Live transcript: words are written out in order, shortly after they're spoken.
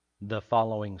The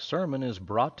following sermon is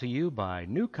brought to you by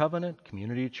New Covenant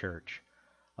Community Church,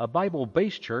 a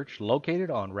Bible-based church located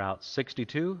on Route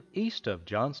 62 east of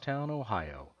Johnstown,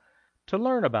 Ohio. To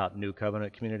learn about New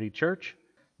Covenant Community Church,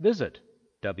 visit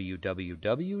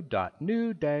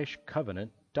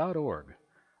www.new-covenant.org.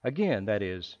 Again, that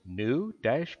is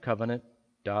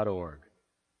new-covenant.org.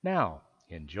 Now,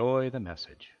 enjoy the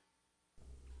message.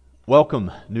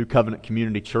 Welcome, New Covenant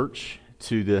Community Church,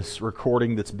 to this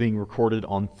recording that's being recorded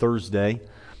on Thursday,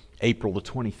 April the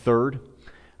 23rd.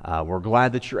 We're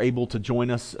glad that you're able to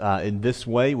join us in this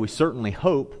way. We certainly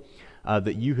hope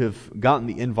that you have gotten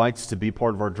the invites to be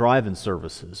part of our drive-in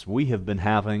services. We have been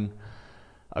having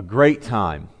a great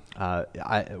time.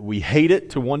 We hate it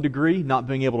to one degree, not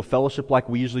being able to fellowship like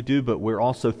we usually do, but we're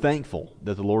also thankful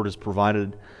that the Lord has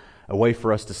provided a way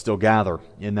for us to still gather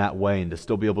in that way and to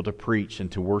still be able to preach and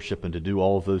to worship and to do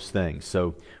all of those things.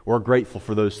 So we're grateful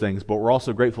for those things, but we're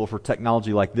also grateful for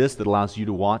technology like this that allows you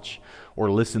to watch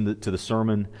or listen to the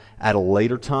sermon at a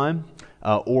later time.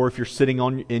 Or if you're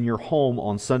sitting in your home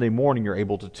on Sunday morning, you're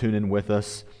able to tune in with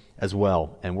us as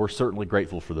well. And we're certainly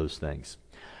grateful for those things.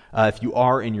 If you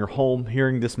are in your home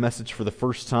hearing this message for the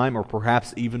first time or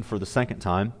perhaps even for the second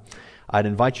time, I'd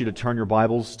invite you to turn your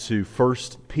Bibles to 1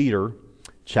 Peter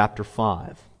chapter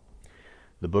 5.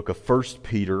 The book of 1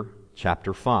 Peter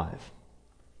chapter 5.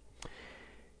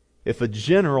 If a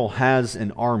general has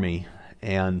an army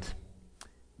and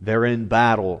they're in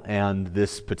battle and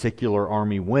this particular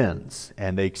army wins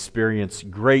and they experience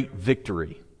great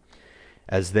victory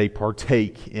as they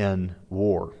partake in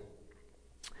war,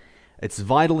 it's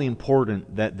vitally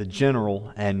important that the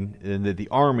general and that the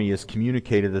army is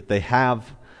communicated that they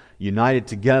have united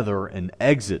together an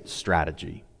exit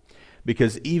strategy.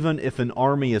 Because even if an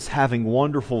army is having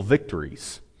wonderful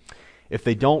victories, if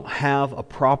they don't have a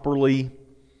properly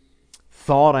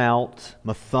thought out,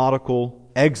 methodical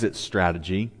exit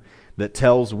strategy that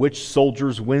tells which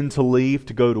soldiers when to leave,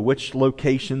 to go to which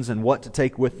locations and what to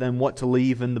take with them, what to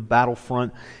leave in the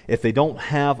battlefront, if they don't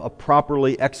have a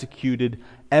properly executed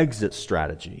exit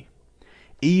strategy,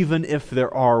 even if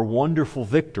there are wonderful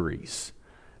victories,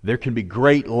 there can be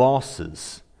great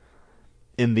losses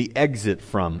in the exit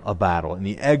from a battle, in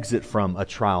the exit from a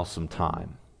trialsome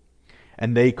time.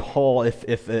 And they call,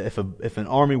 if an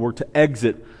army were to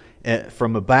exit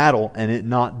from a battle and it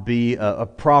not be a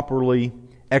properly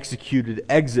executed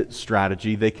exit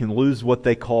strategy, they can lose what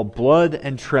they call blood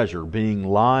and treasure, being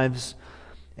lives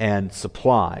and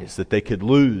supplies, that they could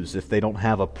lose if they don't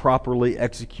have a properly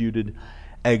executed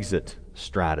exit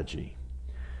strategy.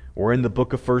 We're in the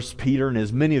book of 1 Peter, and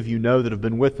as many of you know that have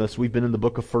been with us, we've been in the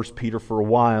book of 1 Peter for a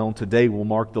while, and today will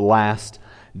mark the last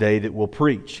day that we'll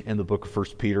preach in the book of 1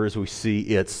 Peter as we see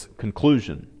its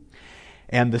conclusion.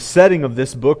 And the setting of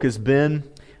this book has been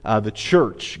the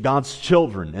church, God's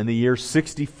children, in the year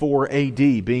 64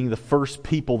 A.D., being the first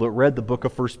people that read the book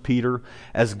of 1 Peter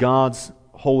as God's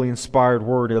holy inspired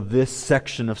word of this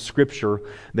section of Scripture.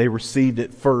 They received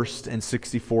it first in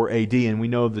 64 A.D., and we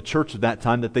know of the church of that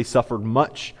time that they suffered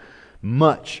much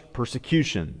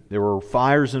persecution. There were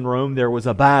fires in Rome. There was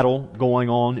a battle going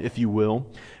on, if you will.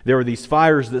 There were these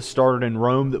fires that started in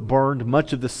Rome that burned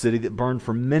much of the city, that burned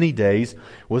for many days,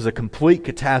 was a complete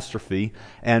catastrophe,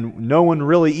 and no one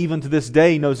really, even to this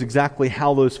day, knows exactly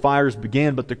how those fires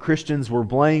began, but the Christians were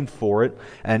blamed for it,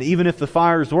 and even if the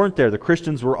fires weren't there, the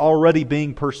Christians were already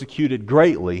being persecuted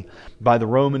greatly by the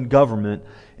Roman government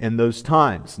in those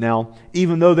times. Now,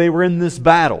 even though they were in this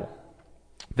battle,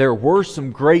 there were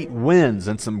some great wins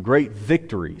and some great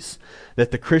victories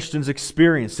that the Christians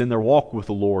experienced in their walk with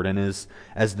the Lord and as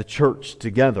the church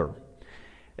together.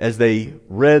 As they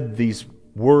read these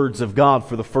words of God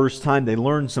for the first time, they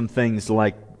learned some things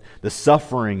like the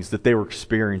sufferings that they were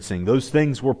experiencing. Those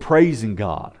things were praising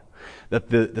God. That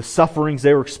the sufferings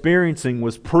they were experiencing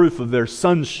was proof of their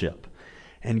sonship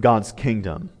in God's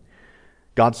kingdom.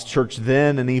 God's church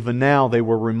then and even now, they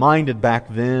were reminded back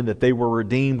then that they were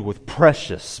redeemed with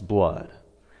precious blood,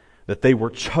 that they were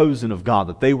chosen of God,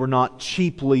 that they were not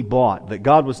cheaply bought, that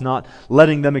God was not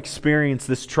letting them experience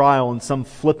this trial in some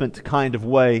flippant kind of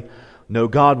way. No,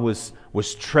 God was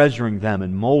treasuring them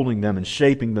and molding them and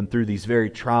shaping them through these very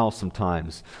trialsome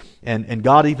times. And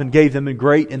God even gave them a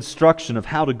great instruction of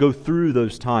how to go through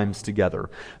those times together,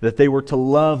 that they were to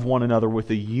love one another with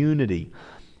a unity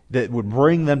that would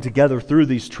bring them together through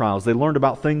these trials. They learned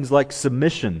about things like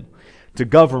submission to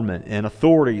government and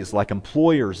authorities like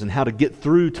employers, and how to get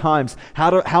through times,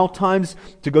 how times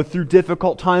to go through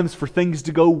difficult times for things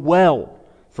to go well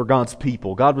for God's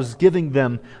people. God was giving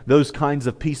them those kinds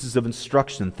of pieces of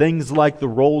instruction, things like the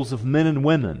roles of men and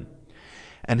women,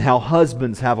 and how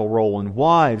husbands have a role and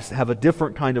wives have a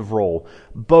different kind of role,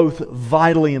 both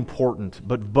vitally important,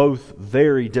 but both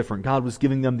very different. God was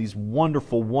giving them these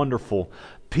wonderful, wonderful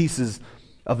pieces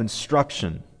of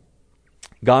instruction.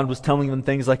 God was telling them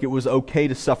things like it was okay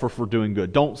to suffer for doing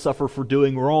good. Don't suffer for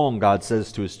doing wrong, God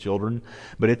says to His children.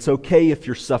 But it's okay if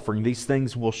you're suffering. These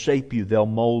things will shape you. They'll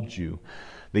mold you.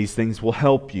 These things will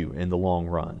help you in the long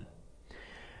run.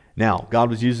 Now,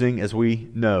 God was using, as we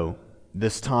know,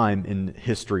 this time in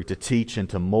history to teach and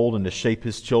to mold and to shape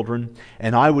His children.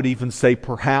 And I would even say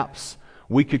perhaps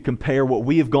we could compare what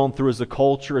we have gone through as a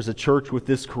culture, as a church with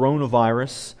this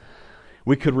coronavirus.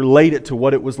 We could relate it to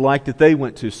what it was like that they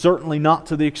went to. Certainly not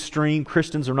to the extreme.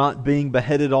 Christians are not being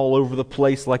beheaded all over the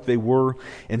place like they were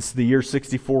in the year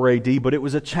 64 AD, but it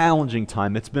was a challenging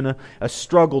time. It's been a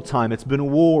struggle time. It's been a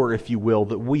war, if you will,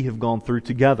 that we have gone through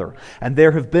together. And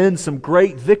there have been some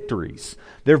great victories.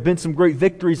 There have been some great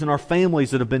victories in our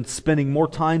families that have been spending more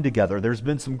time together. There's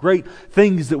been some great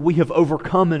things that we have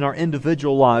overcome in our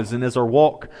individual lives and as our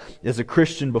walk as a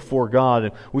Christian before God.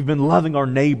 And we've been loving our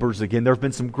neighbors again. There have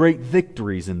been some great victories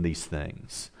in these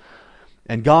things.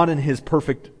 And God, in His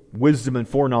perfect wisdom and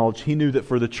foreknowledge, He knew that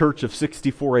for the church of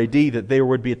 64 AD that there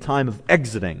would be a time of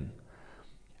exiting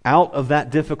out of that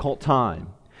difficult time.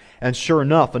 And sure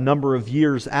enough, a number of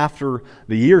years after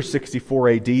the year 64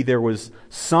 AD, there was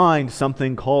signed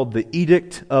something called the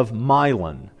Edict of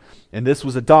Milan. And this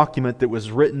was a document that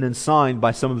was written and signed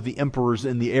by some of the emperors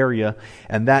in the area.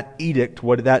 And that edict,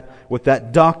 what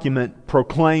that document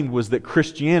proclaimed was that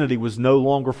Christianity was no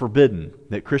longer forbidden.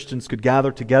 That Christians could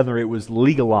gather together. It was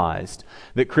legalized.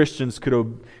 That Christians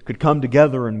could come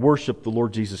together and worship the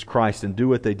Lord Jesus Christ and do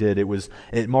what they did.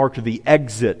 It marked the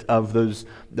exit of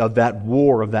that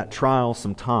war, of that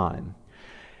trialsome time.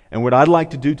 And what I'd like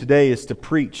to do today is to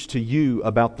preach to you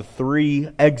about the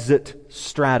 3 exit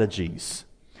strategies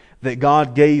that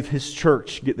God gave His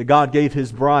church, that God gave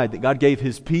His bride, that God gave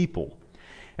His people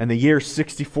in the year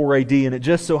 64 AD. And it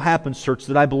just so happens, church,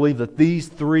 that I believe that these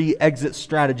 3 exit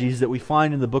strategies that we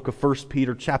find in the book of 1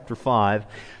 Peter chapter 5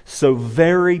 so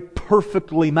very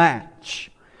perfectly match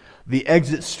the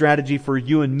exit strategy for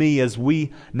you and me as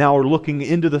we now are looking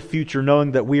into the future,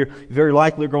 knowing that we are very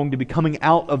likely going to be coming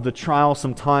out of the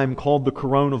trialsome time called the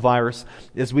coronavirus.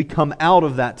 As we come out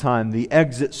of that time, the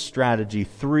exit strategy,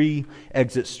 3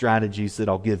 exit strategies that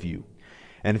I'll give you.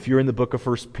 And if you're in the book of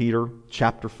 1 Peter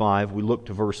chapter 5, we look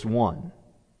to verse 1,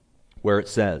 where it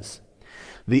says,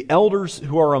 "The elders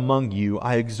who are among you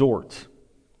I exhort,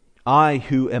 I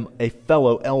who am a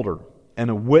fellow elder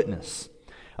and a witness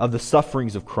of the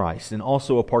sufferings of Christ, and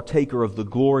also a partaker of the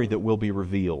glory that will be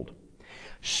revealed.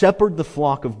 Shepherd the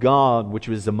flock of God which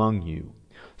is among you,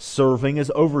 serving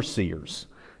as overseers,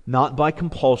 not by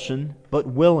compulsion, but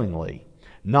willingly,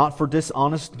 not for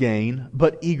dishonest gain,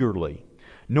 but eagerly,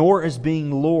 nor as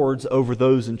being lords over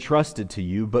those entrusted to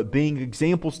you, but being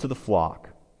examples to the flock,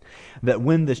 that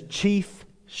when the chief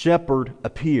shepherd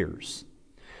appears,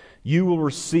 you will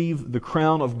receive the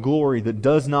crown of glory that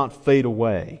does not fade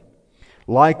away.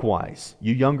 Likewise,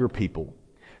 you younger people,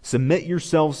 submit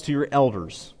yourselves to your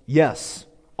elders. Yes,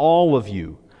 all of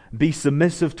you, be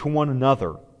submissive to one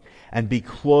another, and be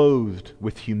clothed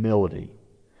with humility.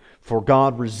 For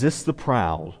God resists the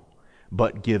proud,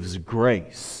 but gives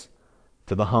grace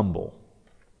to the humble."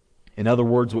 In other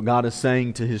words, what God is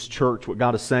saying to His church, what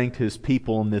God is saying to His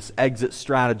people in this exit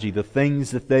strategy, the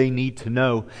things that they need to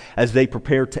know as they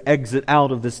prepare to exit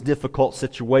out of this difficult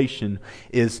situation,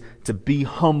 is to be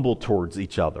humble towards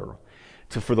each other.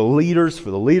 For the leaders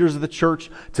of the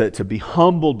church to be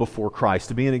humbled before Christ,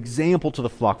 to be an example to the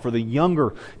flock, for the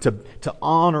younger to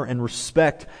honor and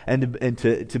respect and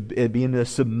to be in a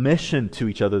submission to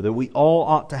each other, that we all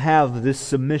ought to have this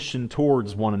submission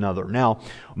towards one another. Now,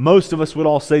 most of us would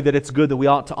all say that it's good that we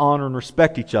ought to honor and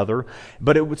respect each other,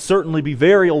 but it would certainly be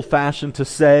very old-fashioned to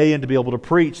say and to be able to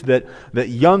preach that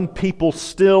young people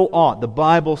still ought. The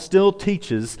Bible still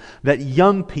teaches that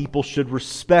young people should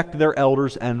respect their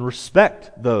elders and respect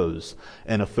those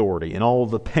in authority. And all of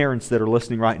the parents that are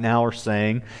listening right now are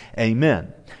saying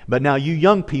amen. But now you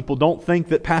young people, don't think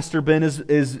that Pastor Ben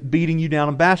is beating you down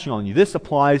and bashing on you. This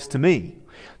applies to me.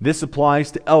 This applies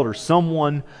to elders.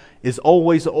 Someone is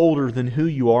always older than who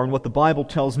you are. And what the Bible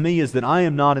tells me is that I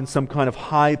am not in some kind of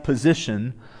high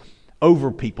position over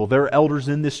people. There are elders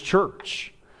in this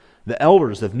church. The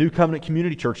elders of New Covenant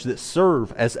Community Church that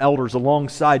serve as elders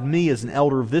alongside me as an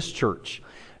elder of this church.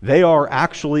 They are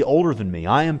actually older than me.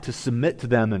 I am to submit to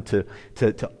them and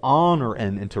to honor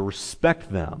and to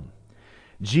respect them.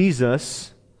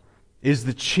 Jesus is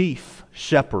the chief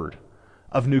shepherd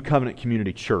of New Covenant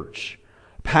Community Church.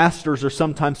 Pastors are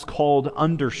sometimes called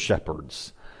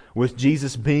under-shepherds. with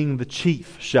Jesus being the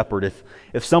chief shepherd.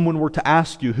 If someone were to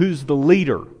ask you, who's the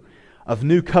leader of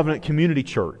New Covenant Community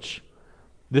Church?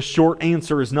 The short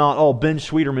answer is not, oh, Ben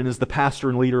Schwieterman is the pastor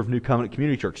and leader of New Covenant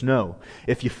Community Church. No.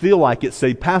 If you feel like it,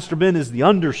 say, Pastor Ben is the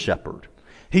under-shepherd.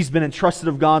 He's been entrusted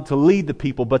of God to lead the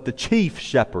people, but the chief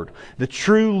shepherd, the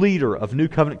true leader of New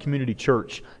Covenant Community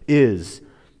Church is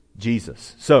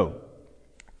Jesus. So,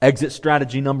 exit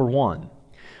strategy number 1.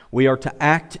 We are to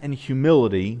act in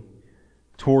humility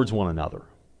towards one another.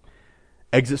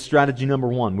 Exit strategy number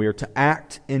 1. We are to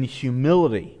act in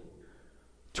humility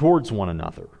towards one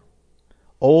another.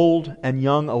 Old and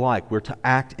young alike, we're to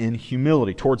act in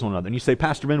humility towards one another. And you say,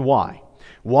 Pastor Ben, why?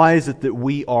 Why is it that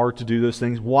we are to do those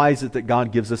things? Why is it that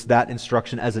God gives us that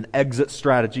instruction as an exit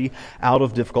strategy out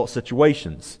of difficult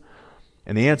situations?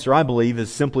 And the answer, I believe,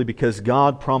 is simply because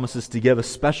God promises to give a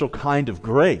special kind of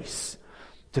grace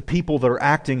to people that are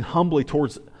acting humbly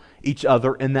towards each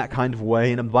other in that kind of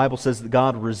way. And the Bible says that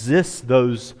God resists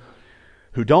those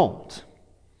who don't.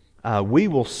 We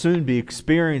will soon be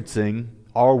experiencing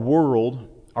our world,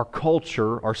 our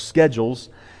culture, our schedules,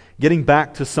 getting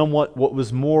back to somewhat what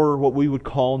was more what we would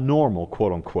call normal,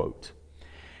 quote unquote.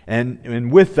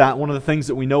 And with that, one of the things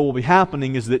that we know will be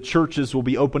happening is that churches will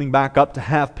be opening back up to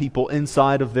have people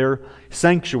inside of their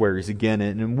sanctuaries again.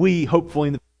 And we, hopefully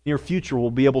in the near future,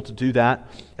 will be able to do that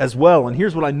as well. And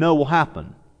here's what I know will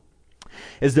happen,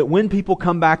 is that when people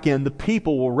come back in, the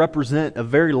people will represent a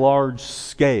very large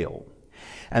scale.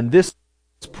 And this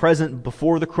was present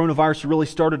before the coronavirus really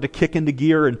started to kick into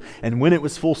gear and when it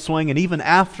was full swing, and even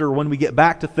after, when we get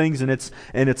back to things and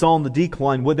it's on the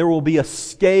decline, there will be a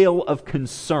scale of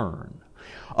concern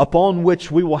upon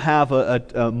which we will have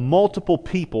a multiple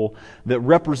people that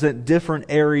represent different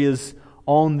areas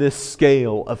on this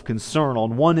scale of concern.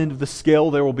 On one end of the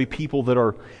scale, there will be people that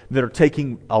are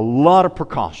taking a lot of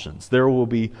precautions. There will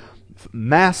be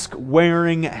mask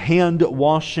wearing, hand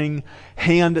washing,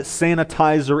 hand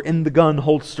sanitizer in the gun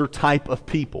holster type of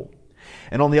people.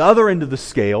 And on the other end of the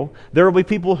scale, there will be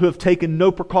people who have taken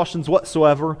no precautions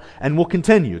whatsoever and will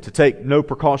continue to take no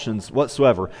precautions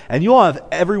whatsoever. And you'll have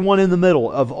everyone in the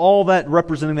middle of all that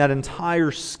representing that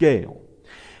entire scale.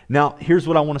 Now, here's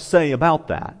what I want to say about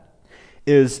that,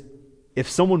 is if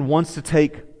someone wants to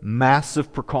take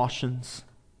massive precautions,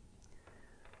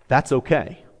 that's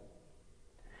okay.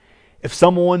 If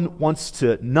someone wants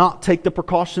to not take the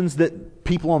precautions that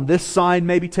people on this side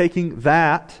may be taking,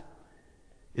 that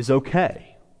is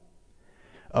okay.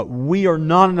 We are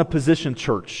not in a position,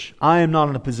 church. I am not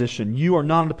in a position. You are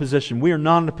not in a position. We are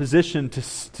not in a position to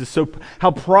so. How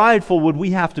prideful would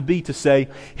we have to be to say,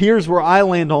 here's where I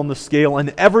land on the scale and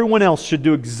everyone else should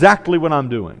do exactly what I'm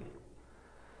doing?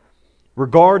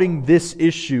 Regarding this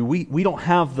issue, we don't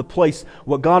have the place.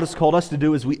 What God has called us to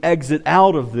do as we exit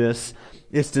out of this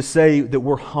is to say that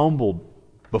we're humbled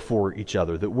before each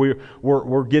other, that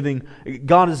we're giving.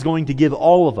 God is going to give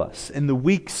all of us in the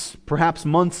weeks, perhaps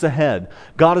months ahead.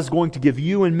 God is going to give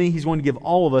you and me, He's going to give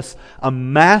all of us a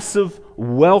massive,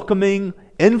 welcoming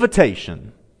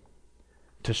invitation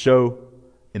to show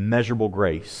immeasurable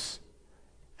grace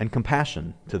and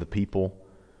compassion to the people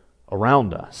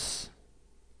around us.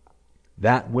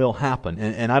 That will happen.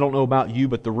 And I don't know about you,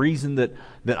 but the reason that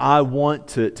I want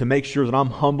to make sure that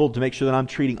I'm humbled, to make sure that I'm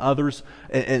treating others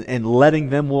and letting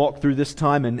them walk through this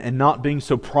time and not being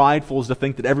so prideful as to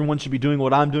think that everyone should be doing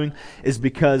what I'm doing, is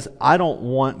because I don't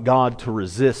want God to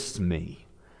resist me.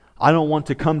 I don't want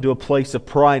to come to a place of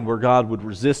pride where God would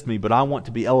resist me, but I want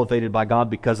to be elevated by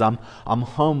God because I'm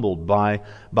humbled by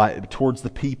towards the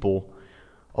people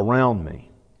around me.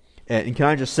 And can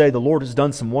I just say, the Lord has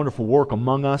done some wonderful work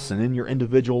among us and in your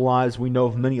individual lives. We know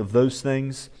of many of those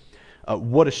things.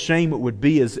 What a shame it would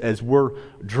be as we're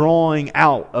drawing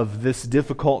out of this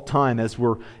difficult time, as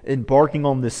we're embarking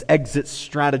on this exit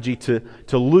strategy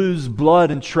to lose blood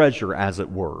and treasure, as it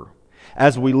were.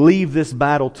 As we leave this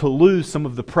battle, to lose some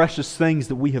of the precious things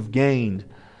that we have gained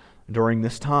during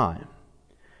this time.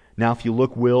 Now, if you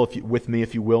look with me,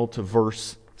 if you will, to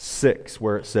verse 6,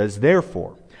 where it says,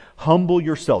 "Therefore, humble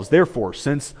yourselves." Therefore,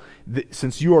 since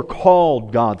you are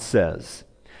called, God says,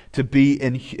 to be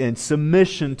in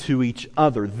submission to each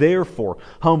other, therefore,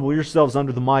 humble yourselves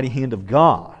under the mighty hand of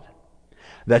God,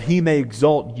 that He may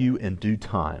exalt you in due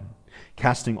time,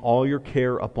 casting all your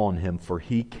care upon Him, for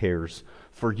He cares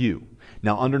for you.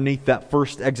 Now, underneath that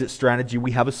first exit strategy,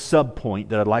 we have a subpoint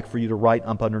that I'd like for you to write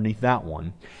up underneath that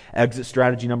one. Exit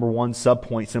strategy number 1,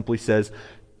 subpoint, simply says,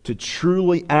 to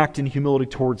truly act in humility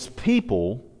towards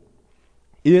people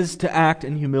is to act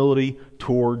in humility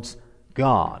towards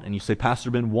God. And you say,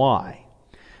 Pastor Ben, why?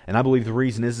 And I believe the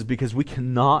reason is because we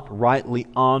cannot rightly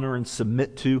honor and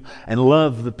submit to and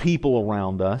love the people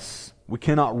around us. We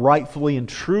cannot rightfully and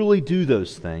truly do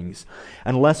those things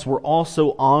unless we're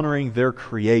also honoring their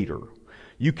Creator.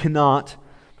 You cannot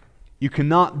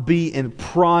be in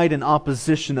pride and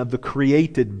opposition of the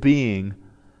created being.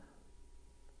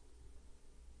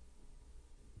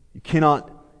 You cannot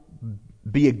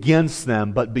be against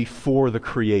them, but be for the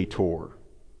Creator.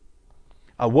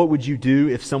 What would you do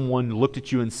if someone looked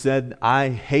at you and said, I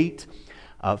hate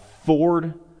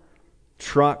Ford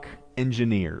truck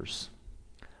engineers.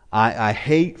 I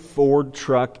hate Ford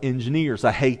truck engineers.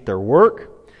 I hate their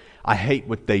work. I hate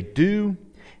what they do.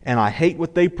 And I hate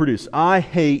what they produce. I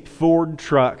hate Ford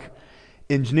truck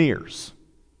engineers.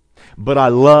 But I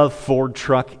love Ford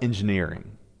truck engineering.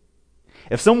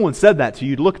 If someone said that to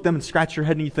you, you'd look at them and scratch your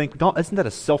head and you think, isn't that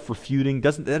a self-refuting?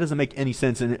 That doesn't make any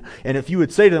sense. And if you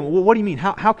would say to them, well, what do you mean?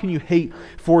 How can you hate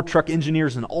Ford truck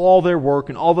engineers and all their work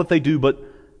and all that they do, but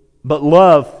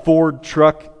love Ford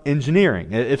truck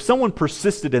engineering? If someone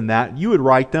persisted in that, you would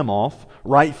write them off,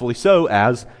 rightfully so,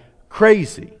 as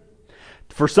crazy.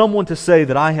 For someone to say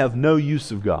that I have no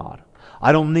use of God,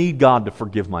 I don't need God to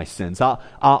forgive my sins,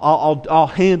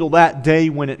 I'll handle that day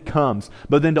when it comes.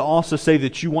 But then to also say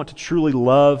that you want to truly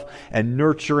love and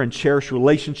nurture and cherish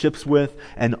relationships with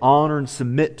and honor and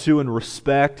submit to and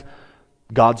respect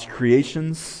God's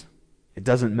creations, it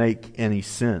doesn't make any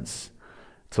sense.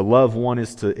 To love one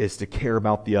is to care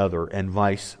about the other, and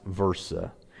vice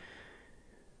versa.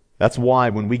 That's why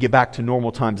when we get back to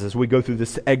normal times, as we go through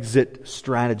this exit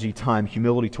strategy time,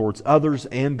 humility towards others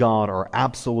and God are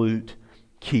absolute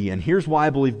key. And here's why I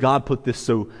believe God put this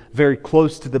so very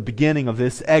close to the beginning of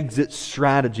this exit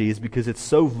strategy, is because it's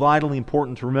so vitally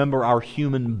important to remember our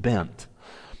human bent.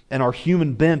 And our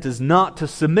human bent is not to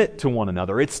submit to one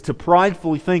another. It's to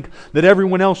pridefully think that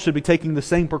everyone else should be taking the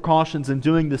same precautions and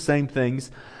doing the same things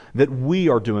that we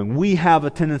are doing. We have a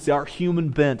tendency, our human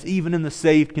bent, even in the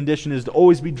saved condition, is to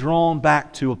always be drawn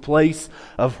back to a place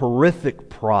of horrific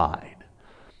pride.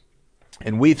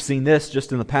 And we've seen this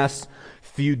just in the past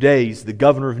few days. The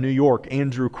governor of New York,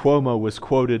 Andrew Cuomo, was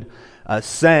quoted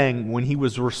saying, when he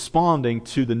was responding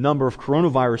to the number of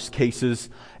coronavirus cases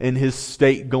in his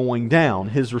state going down,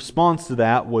 his response to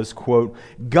that was, quote,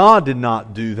 God did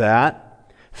not do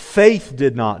that. Faith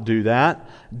did not do that.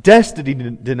 Destiny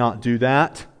did not do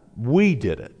that. We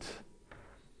did it.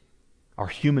 Our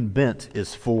human bent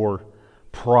is for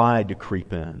pride to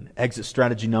creep in. Exit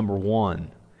strategy number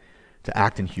 1, to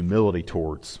act in humility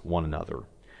towards one another.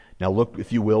 Now look,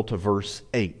 if you will, to verse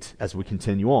 8 as we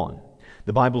continue on.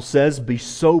 The Bible says, be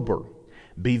sober,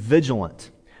 be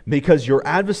vigilant, because your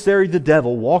adversary the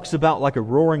devil walks about like a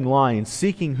roaring lion,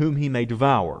 seeking whom he may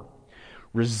devour.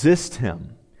 Resist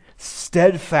him,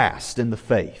 steadfast in the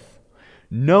faith,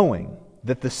 knowing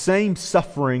that the same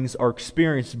sufferings are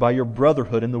experienced by your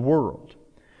brotherhood in the world.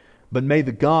 But may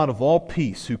the God of all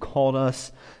peace, who called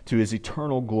us to His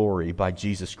eternal glory by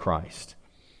Jesus Christ,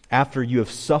 after you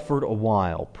have suffered a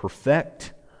while,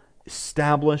 perfect,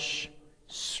 establish,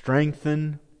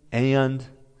 strengthen, and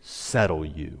settle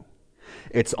you.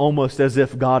 It's almost as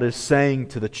if God is saying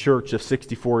to the church of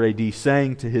 64 AD,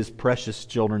 saying to His precious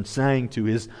children, saying to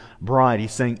His bride,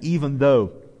 He's saying, even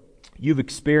though you've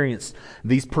experienced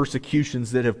these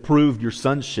persecutions that have proved your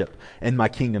sonship in my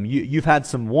kingdom, you've had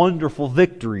some wonderful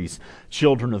victories,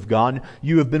 children of God.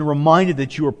 You have been reminded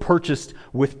that you were purchased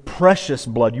with precious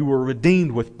blood. You were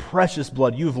redeemed with precious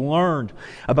blood. You've learned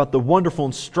about the wonderful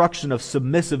instruction of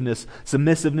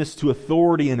submissiveness to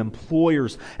authority and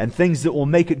employers, and things that will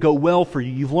make it go well for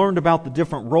you. You've learned about the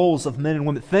different roles of men and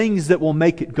women, things that will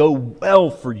make it go well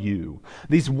for you.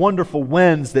 These wonderful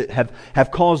wins that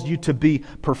have caused you to be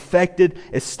perfected,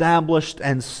 established,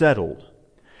 and settled.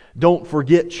 Don't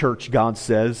forget, church, God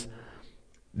says,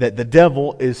 that the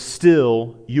devil is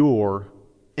still your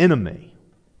enemy.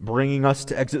 Bringing us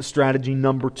to exit strategy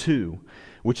number 2,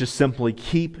 which is simply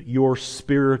keep your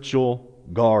spiritual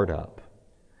guard up.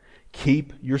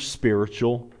 Keep your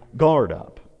spiritual guard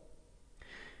up.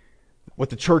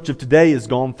 What the church of today has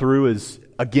gone through is,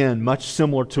 again, much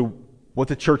similar to what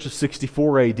the church of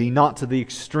 64 AD, not to the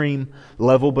extreme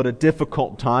level, but a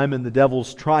difficult time, and the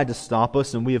devil's tried to stop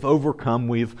us, and we have overcome.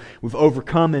 We've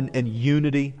overcome in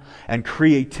unity and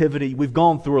creativity. We've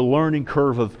gone through a learning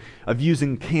curve of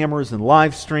using cameras and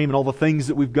live stream and all the things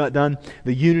that we've got done.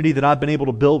 The unity that I've been able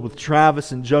to build with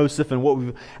Travis and Joseph, and what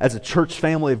we've, as a church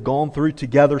family, have gone through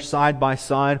together side by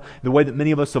side. The way that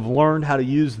many of us have learned how to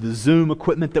use the Zoom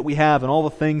equipment that we have and all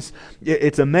the things.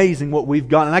 It's amazing what we've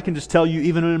got. And I can just tell you,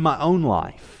 even in my own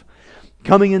life,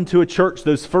 Coming into a church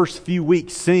those first few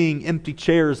weeks, seeing empty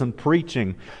chairs and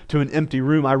preaching to an empty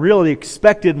room, I really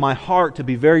expected my heart to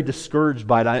be very discouraged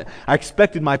by it. I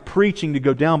expected my preaching to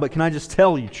go down, but can I just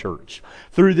tell you, church,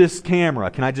 through this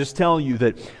camera, can I just tell you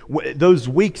that those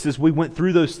weeks as we went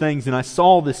through those things and I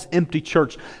saw this empty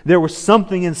church, there was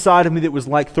something inside of me that was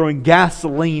like throwing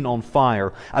gasoline on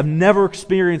fire. I've never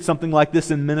experienced something like this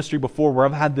in ministry before, where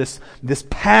I've had this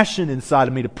passion inside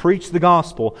of me to preach the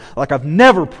gospel like I've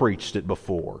never preached it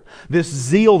before. This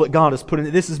zeal that God has put in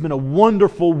it. This has been a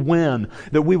wonderful win,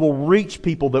 that we will reach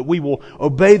people, that we will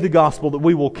obey the gospel, that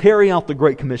we will carry out the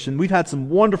Great Commission. We've had some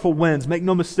wonderful wins. Make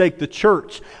no mistake, the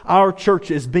church, our church,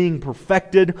 is being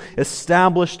perfected,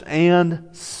 established, and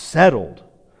settled.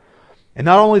 And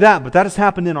not only that, but that has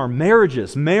happened in our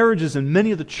marriages. Marriages in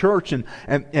many of the church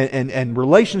and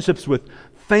relationships with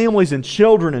families and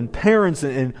children and parents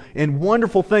and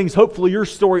wonderful things. Hopefully your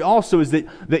story also is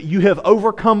that you have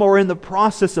overcome or are in the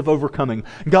process of overcoming.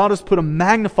 God has put a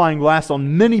magnifying glass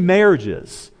on many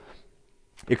marriages,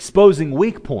 exposing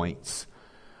weak points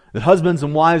that husbands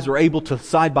and wives are able to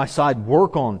side by side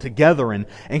work on together. And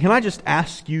can I just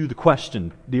ask you the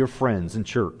question, dear friends in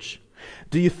church?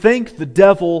 Do you think the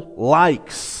devil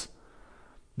likes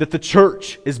that the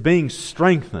church is being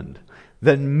strengthened?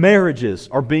 That marriages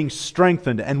are being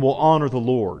strengthened and will honor the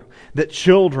Lord? That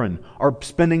children are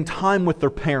spending time with their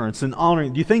parents and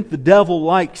honoring? Do you think the devil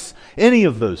likes any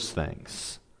of those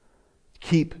things?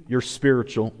 Keep your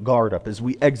spiritual guard up. As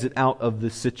we exit out of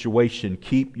this situation,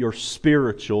 keep your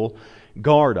spiritual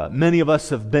guard up. Many of us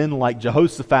have been like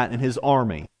Jehoshaphat and his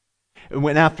army.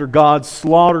 When after God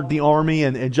slaughtered the army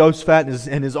and Jehoshaphat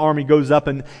and his army goes up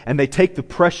and they take the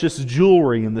precious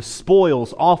jewelry and the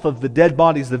spoils off of the dead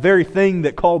bodies, the very thing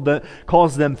that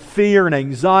caused them fear and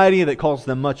anxiety, that caused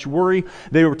them much worry.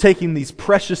 They were taking these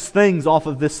precious things off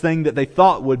of this thing that they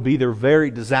thought would be their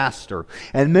very disaster.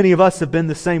 And many of us have been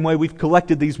the same way. We've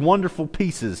collected these wonderful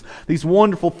pieces, these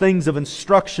wonderful things of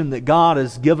instruction that God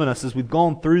has given us as we've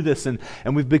gone through this and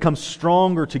we've become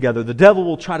stronger together. The devil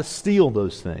will try to steal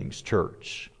those things, church.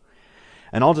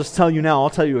 And I'll just tell you now,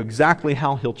 I'll tell you exactly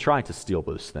how he'll try to steal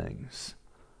those things.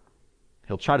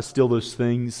 He'll try to steal those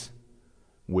things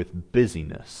with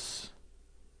busyness.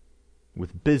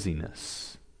 With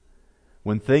busyness.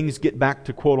 When things get back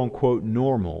to quote-unquote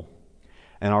normal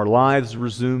and our lives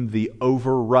resume the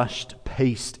over-rushed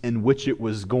pace in which it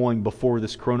was going before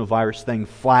this coronavirus thing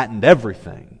flattened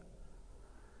everything,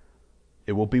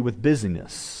 it will be with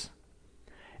busyness.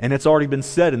 And it's already been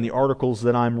said in the articles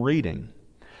that I'm reading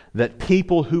that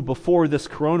people who before this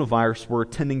coronavirus were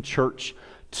attending church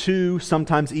 2,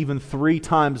 sometimes even 3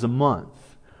 times a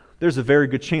month, there's a very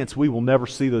good chance we will never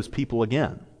see those people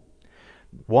again.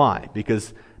 Why?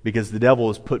 Because the devil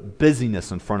has put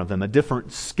busyness in front of them, a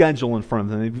different schedule in front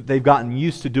of them. They've gotten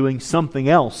used to doing something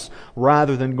else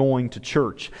rather than going to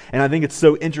church. And I think it's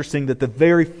so interesting that the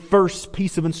very first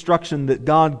piece of instruction that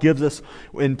God gives us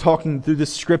in talking through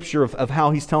this scripture of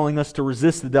how He's telling us to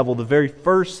resist the devil, the very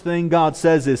first thing God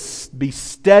says is be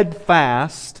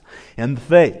steadfast in the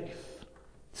faith.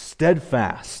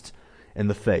 Steadfast in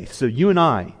the faith. So you and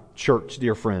I, church,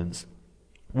 dear friends,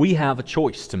 we have a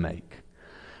choice to make.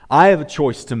 I have a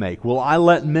choice to make. Will I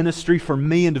let ministry for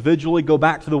me individually go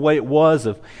back to the way it was,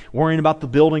 of worrying about the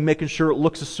building, making sure it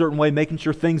looks a certain way, making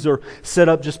sure things are set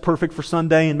up just perfect for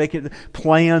Sunday and making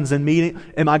plans and meeting?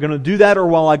 Am I going to do that, or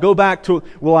will I go back to,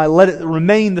 will I let it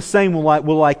remain the same?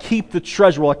 Will I keep the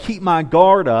treasure? Will I keep my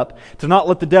guard up to not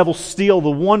let the devil steal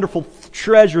the wonderful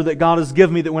treasure that God has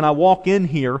given me, that when I walk in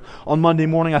here on Monday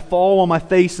morning, I fall on my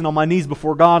face and on my knees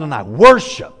before God and I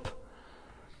worship?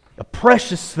 A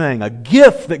precious thing, a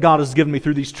gift that God has given me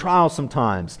through these trials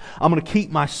sometimes. I'm going to keep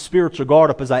my spiritual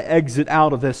guard up as I exit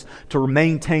out of this to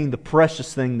maintain the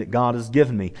precious thing that God has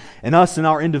given me. And us in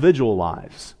our individual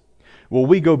lives, will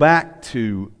we go back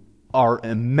to our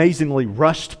amazingly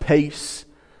rushed pace,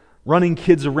 running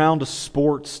kids around to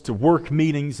sports, to work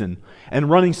meetings, and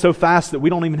running so fast that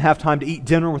we don't even have time to eat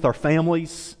dinner with our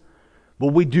families? Will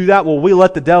we do that? Will we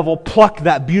let the devil pluck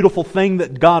that beautiful thing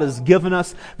that God has given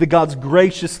us, that God's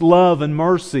gracious love and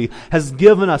mercy has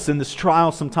given us in this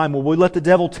trial sometime? Will we let the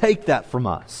devil take that from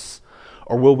us?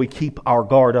 Or will we keep our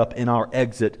guard up in our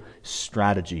exit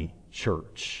strategy,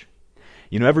 church?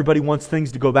 You know, everybody wants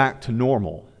things to go back to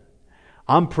normal.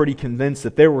 I'm pretty convinced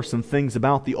that there were some things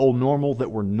about the old normal that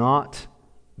were not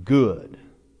good.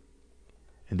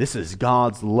 And this is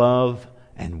God's love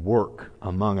and work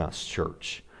among us,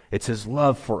 church. It's His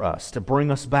love for us to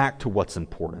bring us back to what's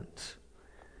important.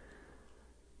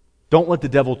 Don't let the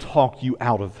devil talk you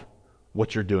out of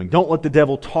what you're doing. Don't let the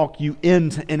devil talk you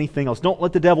into anything else. Don't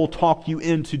let the devil talk you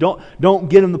into, don't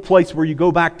get in the place where you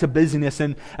go back to busyness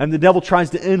and the devil tries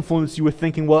to influence you with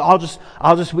thinking, well,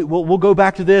 we'll go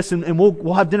back to this and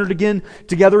we'll have dinner again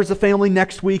together as a family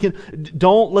next week. And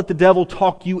don't let the devil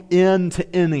talk you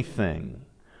into anything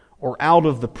or out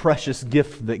of the precious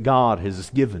gift that God has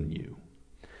given you.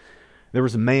 There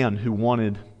was a man who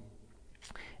wanted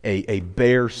a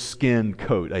bear skin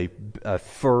coat, a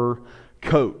fur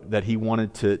coat that he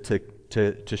wanted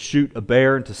to shoot a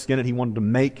bear and to skin it. He wanted to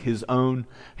make his own.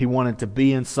 He wanted to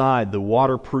be inside the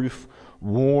waterproof,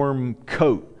 warm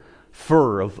coat,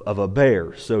 fur of a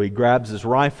bear. So he grabs his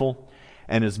rifle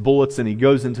and his bullets and he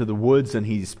goes into the woods and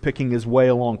he's picking his way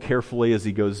along carefully as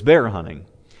he goes bear hunting.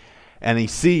 And he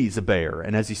sees a bear.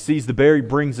 And as he sees the bear, he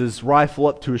brings his rifle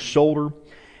up to his shoulder.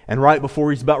 And right before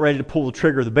he's about ready to pull the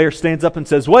trigger, the bear stands up and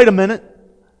says, "Wait a minute.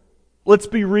 Let's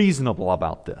be reasonable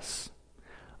about this.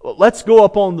 Let's go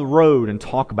up on the road and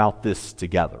talk about this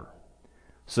together."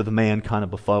 So the man, kind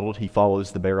of befuddled, he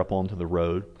follows the bear up onto the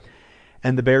road.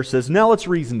 And the bear says, "Now let's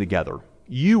reason together.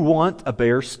 You want a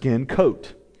bear skin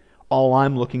coat. All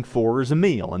I'm looking for is a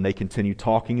meal." And they continue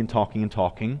talking and talking and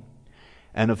talking.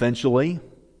 And eventually,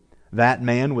 that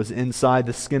man was inside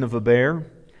the skin of a bear,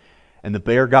 and the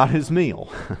bear got his meal.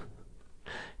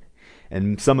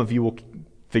 And some of you will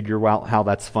figure out how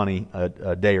that's funny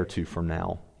a day or two from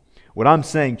now. What I'm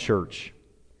saying, church,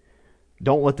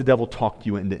 don't let the devil talk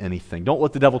you into anything. Don't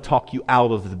let the devil talk you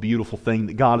out of the beautiful thing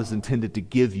that God has intended to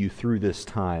give you through this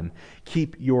time.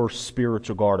 Keep your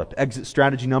spiritual guard up. Exit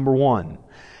strategy number 1,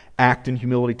 act in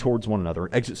humility towards one another.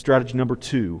 Exit strategy number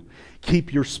 2,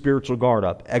 keep your spiritual guard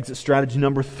up. Exit strategy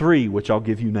number 3, which I'll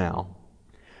give you now,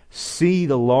 see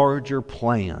the larger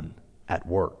plan at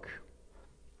work.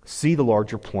 See the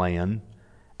larger plan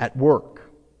at work.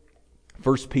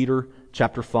 1 Peter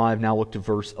chapter 5, now look to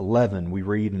verse 11. We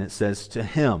read and it says, "To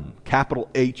Him," capital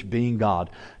H being God,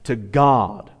 "to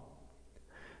God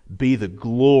be the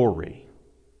glory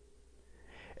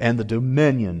and the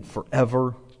dominion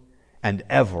forever and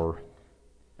ever.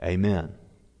 Amen."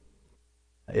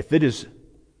 If this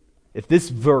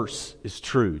verse is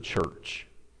true, church,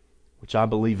 which I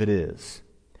believe it is,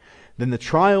 then the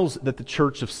trials that the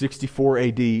church of 64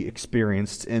 AD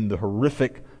experienced in the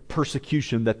horrific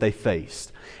persecution that they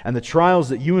faced, and the trials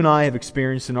that you and I have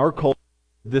experienced in our culture,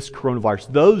 this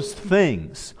coronavirus, those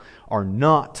things are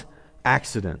not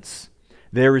accidents.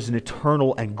 There is an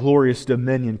eternal and glorious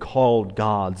dominion called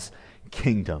God's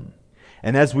kingdom.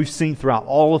 And as we've seen throughout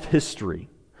all of history,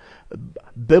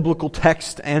 biblical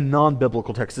text and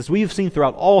non-biblical text, as we have seen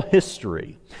throughout all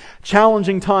history,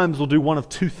 challenging times will do one of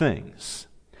two things.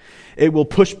 It will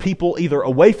push people either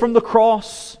away from the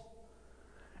cross,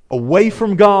 away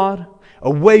from God,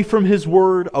 away from His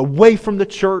Word, away from the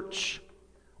church,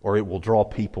 or it will draw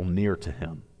people near to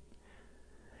Him.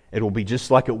 It will be just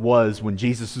like it was when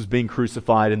Jesus was being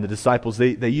crucified and the disciples,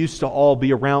 they used to all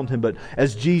be around Him, but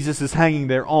as Jesus is hanging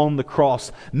there on the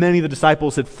cross, many of the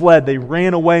disciples had fled. They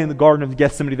ran away in the Garden of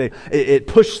Gethsemane. It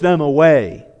pushed them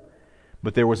away.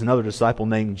 But there was another disciple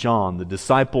named John, the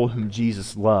disciple whom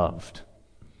Jesus loved,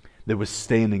 that was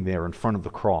standing there in front of the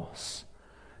cross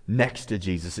next to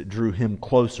Jesus. It drew him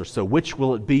closer. So which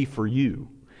will it be for you?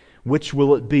 Which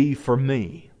will it be for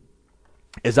me?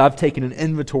 As I've taken an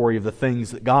inventory of the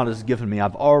things that God has given me,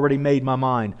 I've already made my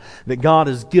mind that God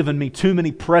has given me too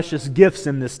many precious gifts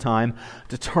in this time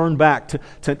to turn back.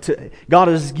 God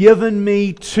has given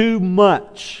me too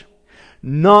much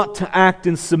not to act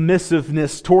in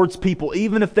submissiveness towards people,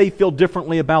 even if they feel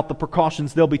differently about the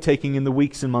precautions they'll be taking in the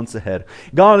weeks and months ahead.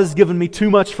 God has given me too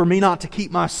much for me not to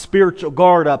keep my spiritual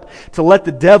guard up, to let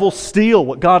the devil steal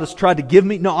what God has tried to give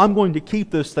me. No, I'm going to keep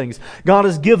those things. God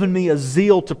has given me a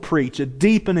zeal to preach, a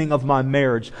deepening of my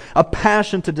marriage, a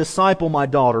passion to disciple my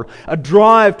daughter, a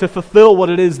drive to fulfill what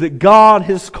it is that God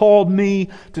has called me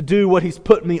to do, what He's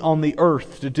put me on the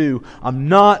earth to do. I'm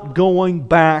not going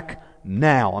back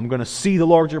now. I'm going to see the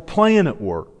larger plan at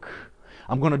work.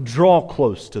 I'm going to draw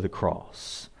close to the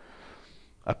cross.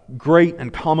 A great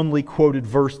and commonly quoted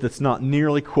verse that's not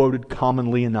nearly quoted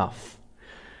commonly enough.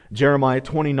 Jeremiah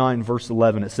 29 verse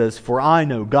 11, it says, "For I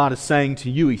know," God is saying to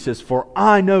you, He says, "For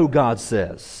I know," God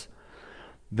says,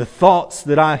 "the thoughts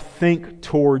that I think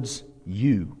towards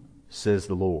you, says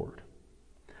the Lord,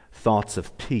 thoughts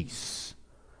of peace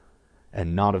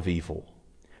and not of evil,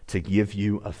 to give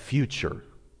you a future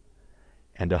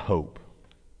and a hope."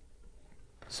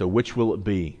 So which will it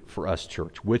be for us,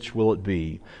 church? Which will it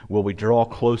be? Will we draw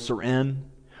closer in,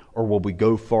 or will we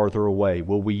go farther away?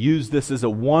 Will we use this as a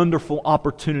wonderful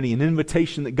opportunity, an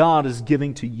invitation that God is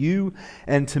giving to you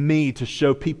and to me to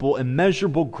show people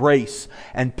immeasurable grace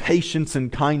and patience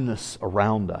and kindness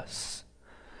around us?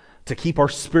 To keep our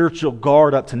spiritual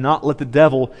guard up, to not let the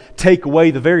devil take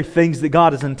away the very things that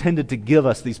God has intended to give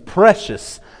us, these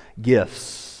precious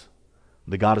gifts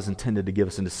that God has intended to give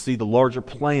us, and to see the larger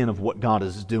plan of what God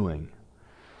is doing.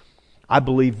 I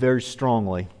believe very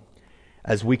strongly,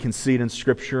 as we can see it in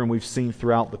Scripture and we've seen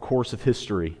throughout the course of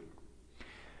history,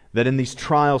 that in these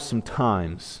trials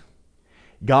sometimes,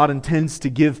 God intends to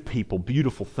give people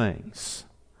beautiful things.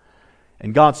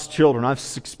 And God's children, I've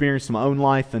experienced in my own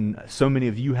life, and so many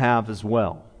of you have as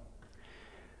well,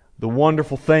 the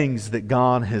wonderful things that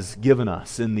God has given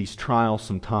us in these trials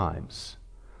sometimes.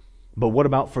 But what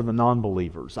about for the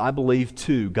non-believers? I believe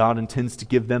too, God intends to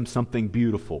give them something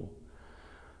beautiful.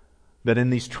 That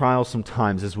in these trials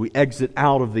sometimes, as we exit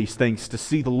out of these things, to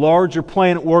see the larger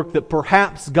plan at work, that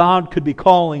perhaps God could be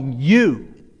calling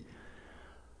you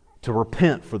to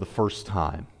repent for the first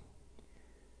time.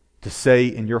 To say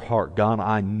in your heart, God,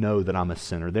 I know that I'm a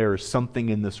sinner. There is something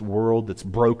in this world that's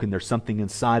broken. There's something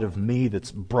inside of me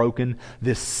that's broken.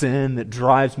 This sin that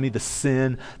drives me, the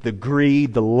sin, the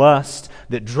greed, the lust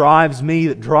that drives me,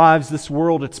 that drives this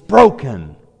world, it's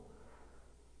broken.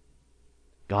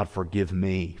 God, forgive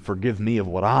me. Forgive me of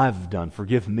what I've done.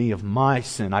 Forgive me of my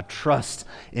sin. I trust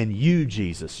in you,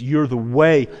 Jesus. You're the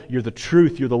way, you're the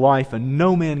truth, you're the life, and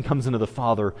no man comes into the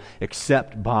Father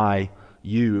except by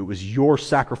you. It was your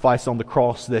sacrifice on the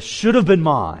cross that should have been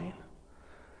mine.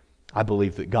 I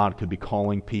believe that God could be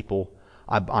calling people.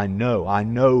 I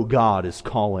know God is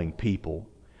calling people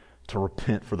to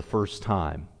repent for the first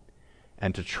time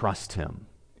and to trust Him.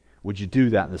 Would you do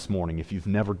that this morning if you've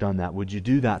never done that? Would you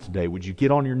do that today? Would you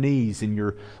get on your knees in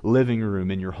your living room,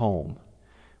 in your home?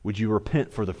 Would you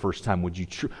repent for the first time? Would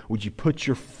you put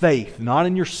your faith not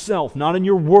in yourself, not in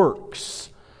your works?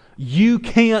 You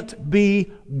can't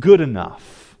be good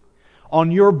enough.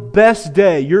 On your best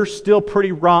day, you're still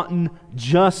pretty rotten,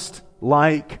 just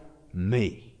like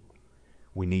me.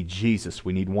 We need Jesus.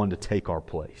 We need one to take our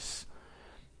place.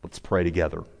 Let's pray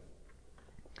together.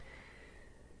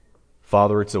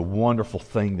 Father, it's a wonderful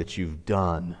thing that you've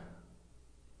done.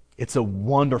 It's a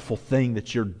wonderful thing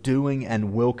that you're doing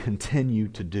and will continue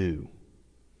to do.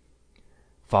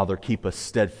 Father, keep us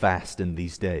steadfast in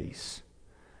these days.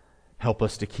 Help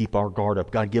us to keep our guard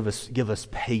up. God, give us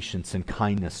patience and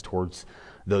kindness towards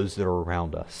those that are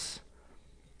around us.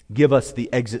 Give us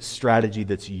the exit strategy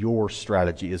that's your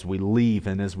strategy as we leave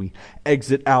and as we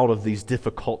exit out of these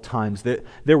difficult times. That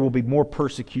there will be more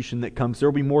persecution that comes. There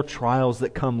will be more trials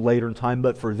that come later in time.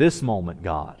 But for this moment,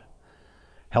 God,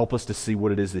 help us to see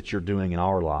what it is that you're doing in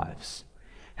our lives.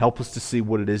 Help us to see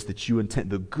what it is that you intend.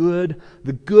 The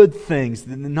good things,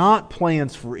 not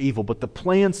plans for evil, but the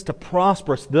plans to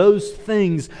prosper us. Those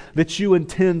things that you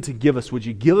intend to give us. Would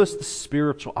you give us the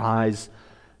spiritual eyes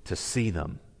to see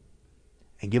them?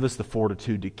 And give us the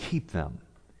fortitude to keep them,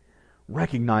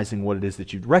 recognizing what it is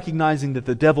that recognizing that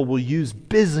the devil will use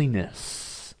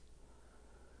busyness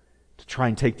to try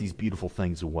and take these beautiful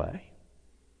things away.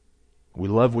 We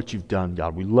love what you've done,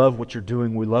 God. We love what you're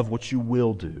doing. We love what you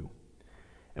will do.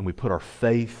 And we put our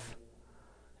faith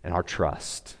and our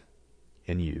trust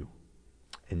in you.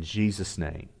 In Jesus'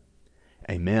 name,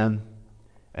 amen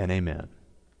and amen.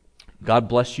 God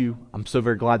bless you. I'm so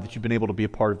very glad that you've been able to be a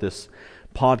part of this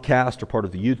podcast or part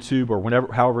of the YouTube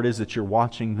or however it is that you're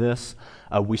watching this.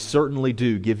 We certainly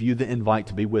do give you the invite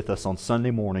to be with us on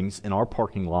Sunday mornings in our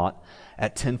parking lot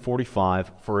at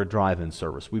 10:45 for a drive-in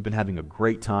service. We've been having a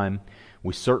great time.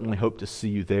 We certainly hope to see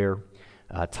you there.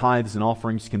 Tithes and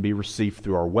offerings can be received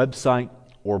through our website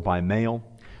or by mail.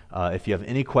 If you have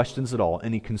any questions at all,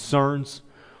 any concerns,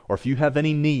 or if you have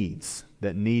any needs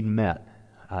that need met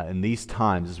in these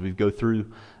times as we go through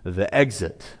the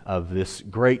exit of this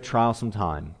great trialsome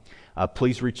time,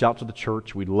 please reach out to the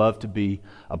church. We'd love to be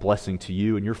a blessing to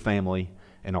you and your family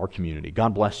and our community.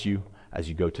 God bless you as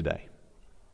you go today.